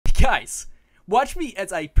Guys, watch me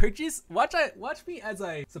as I purchase. Watch me as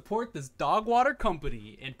I support this dog water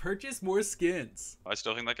company and purchase more skins. I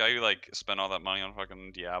still think that guy who like spent all that money on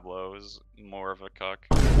fucking Diablo is more of a cuck.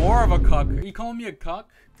 More of a cuck. Are you calling me a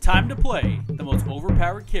cuck? Time to play the most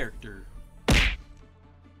overpowered character.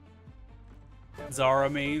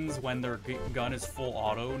 Zarya mains when their gun is full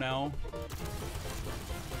auto now.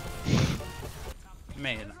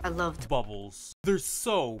 Man, I loved bubbles. They're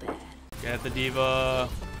so bad. Get the diva.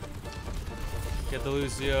 Get the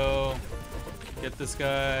Lucio. Get this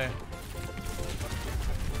guy.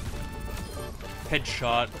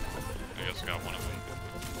 Headshot. I guess I got one of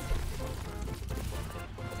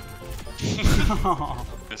them.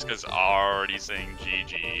 This guy's already saying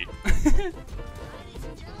GG.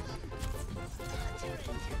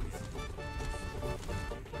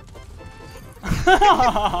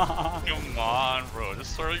 Come on, bro.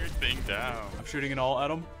 Just throw your thing down. I'm shooting it all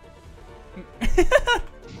at him.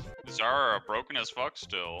 Zarya broken as fuck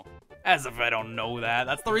still. As if I don't know that.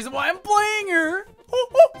 That's the reason why I'm playing her.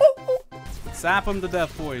 Sap him to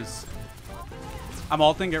death, boys. I'm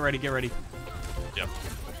ulting. Get ready. Get ready. Yep.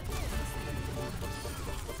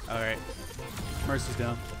 All right. Mercy's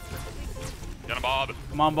down. Get him, Bob.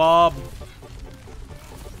 Come on, Bob.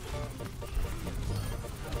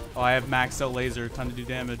 Oh, I have maxed out laser. Time to do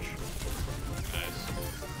damage. Nice.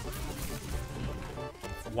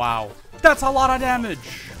 Wow. That's a lot of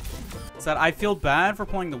damage. It's that I feel bad for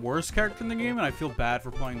playing the worst character in the game, and I feel bad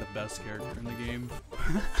for playing the best character in the game.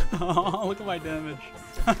 Oh, look at my damage.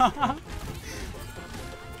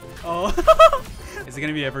 Oh. Is it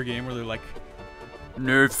gonna be every game where they're like,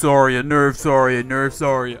 Nerf Zarya, Nerf Zarya, Nerf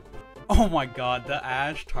Zarya? Oh my god, the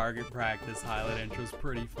Ash target practice highlight intro is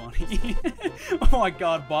pretty funny. Oh my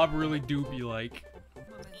god, Bob really do be like.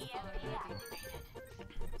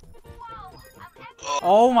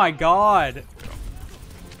 Oh my god.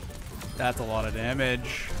 That's a lot of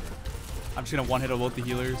damage. I'm just gonna one hit both the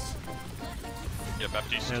healers. Yeah,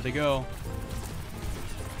 Baptiste. There they go.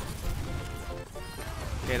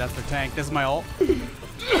 Okay, that's their tank. This is my ult. I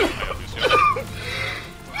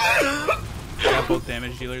got both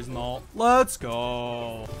damage dealers and ult. Let's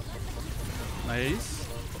go. Nice.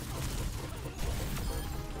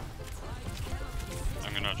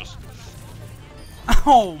 I'm gonna just.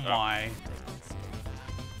 Oh my.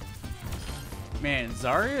 Man,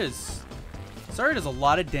 Zarya does a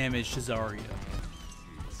lot of damage to Zarya.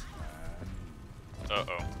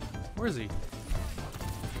 Uh-oh. Where is he?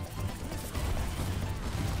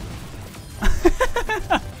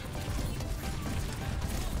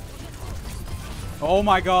 Oh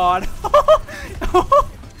my god.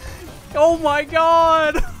 Oh my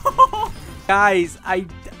god. Guys,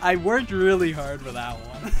 I worked really hard for that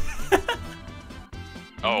one.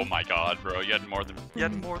 Oh my god, bro. You had more than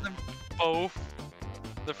both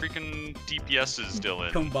the freaking DPSs,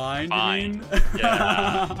 Dylan. Combined, Fine. you mean?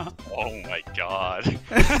 Yeah. Oh my god.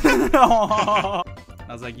 I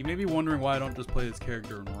was like, you may be wondering why I don't just play this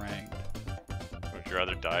character in ranked. Would you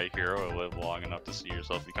rather die a hero or live long enough to see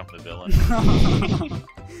yourself become the villain?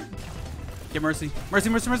 Get Mercy. Mercy,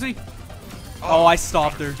 Mercy, Mercy! Oh, I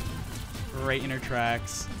stopped her. Right in her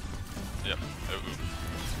tracks. Yep.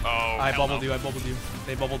 Oh, I bubbled you, I bubbled you.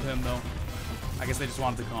 They bubbled him, though. I guess they just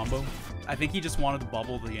wanted the combo. I think he just wanted to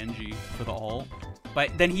bubble the Genji for the ult.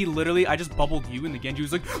 But then he literally, I just bubbled you, and the Genji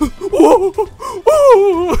was like, whoa,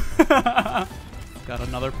 whoa. Got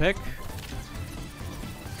another pick.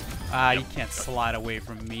 Ah, you can't slide away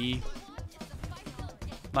from me.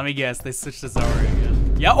 Let me guess, they switched to Zarya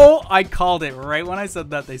again. Yeah, oh, I called it right when I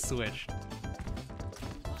said that they switched.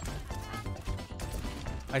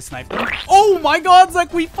 I sniped him. Oh my god, it's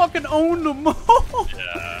like we fucking owned him.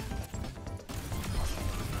 Yeah.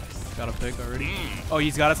 Got a pick already. Oh,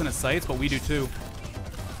 he's got us in his sights, but we do too.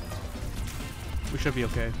 We should be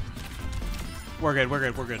okay. We're good, we're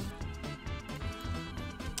good, we're good.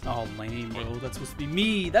 Oh, lame, bro. That's supposed to be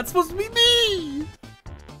me. That's supposed to be me!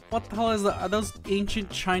 What the hell is that? Are those ancient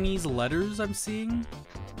Chinese letters I'm seeing?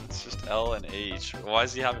 It's just L and H. Why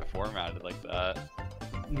does he have it formatted like that?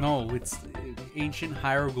 No, it's ancient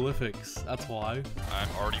hieroglyphics. That's why. I'm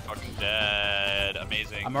already fucking dead.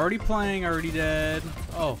 Amazing. I'm already playing, already dead.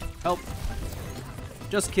 Oh, help.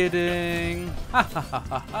 Just kidding. Ha ha ha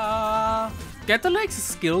ha ha. Get the next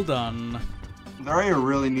skill done. Zarya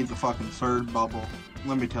really needs a fucking third bubble.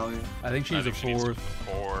 Let me tell you. I think she needs a fourth.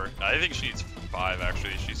 I think she needs 5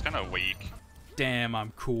 actually. She's kind of weak. Damn,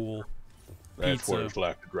 I'm cool. That's Pizza. what it's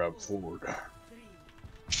like to drive a Ford.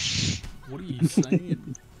 What are you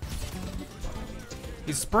saying?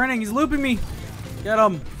 He's sprinting. He's looping me. Get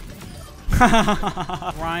him.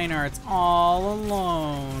 Reinhardt's all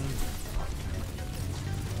alone.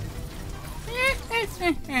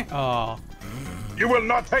 Oh. You will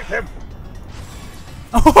not take him.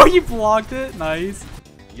 Oh, you blocked it. Nice.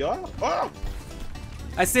 Yeah. Ah!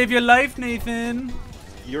 I saved your life, Nathan.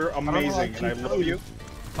 You're amazing, and I love you.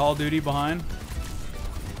 Call of Duty behind.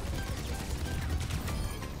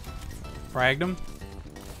 Fragged him.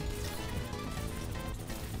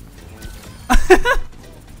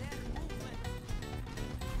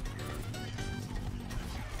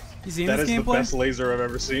 You seen That this is the gameplay? best laser I've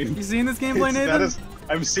ever seen. You seen this gameplay, Nathan? That is.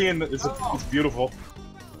 I'm seeing. It's beautiful.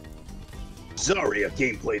 Zarya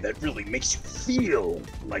gameplay that really makes you feel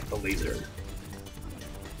like the laser.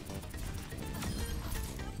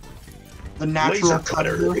 The natural Laser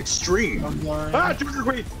cutter extreme. Ah, Junker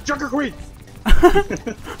Queen! Junker Queen!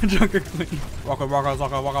 Junker Queen. Waka waka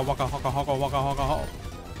waka waka waka waka waka waka waka waka.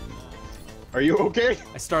 Are you okay?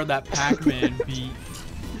 I started that Pac-Man beat.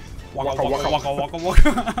 Waka waka waka waka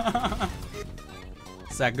waka.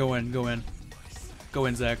 Zach, go in, go in. Go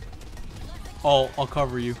in, Zach. I'll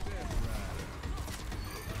cover you.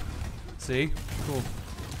 See? Cool.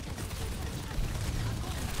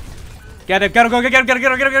 Get him, go, get him, get him, get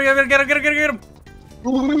him, get him, get him, get him, get him, get him, get him.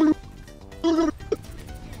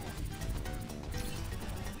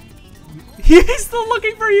 He's still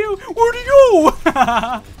looking for you! Where'd he go?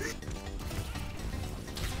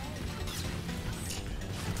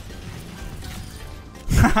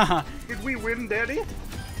 Did we win, Daddy?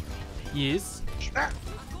 Yes. Ah,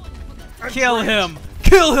 Kill him!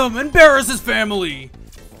 Kill him! Embarrass his family!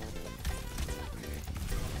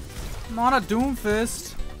 Not a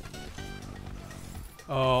Doomfist.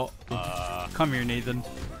 Oh. Come here, Nathan.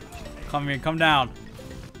 Come here, come down.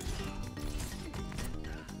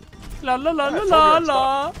 La la la la la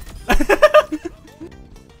la.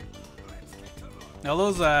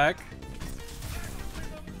 Hello, Zach.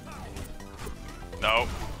 No.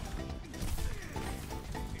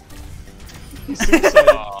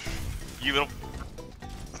 You little.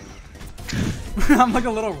 I'm like a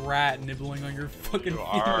little rat nibbling on your fucking You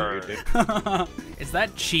are. Is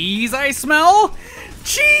that cheese I smell?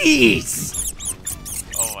 Cheese!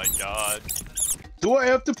 Oh my god. Do I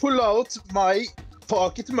have to pull out my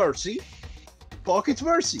pocket mercy? Pocket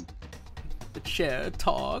mercy. The chair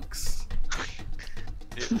talks.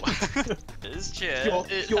 His chair.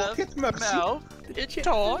 It Pocket has mercy. mouth. It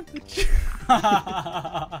talk.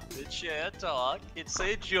 The chair talk. It's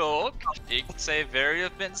a joke. It's a very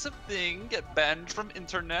offensive thing. Get banned from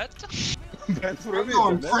internet. That's what I'm it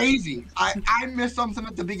going is, man. crazy. I missed something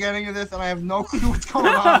at the beginning of this, and I have no clue what's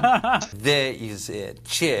going on. There is a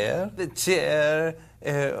chair. The chair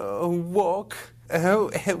walk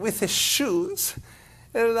with the shoes.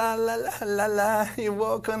 La la la la la. You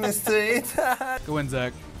walk on the street. Go in,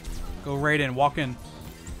 Zach. Go right in. Walk in.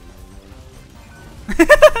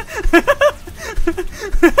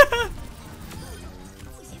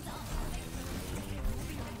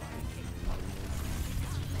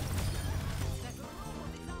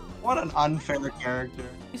 What an unfair character.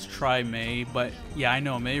 Please try May, but yeah, I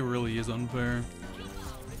know May really is unfair.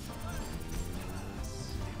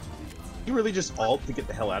 You really just ult to get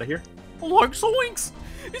the hell out of here? Like zoinks!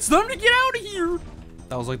 It's time to get out of here!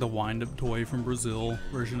 That was like the wind-up toy from Brazil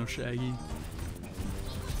version of Shaggy.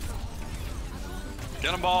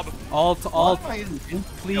 Get him, Bob. Alt. Why am I in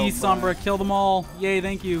Please, kill mode? Sombra, kill them all. Yay,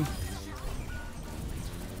 thank you.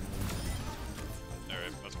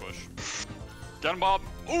 Alright, let's push. Get him, Bob.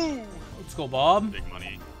 Ooh! Let's go, Bob. Big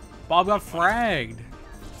money. Bob got fragged.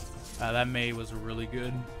 That May was really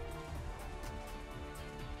good.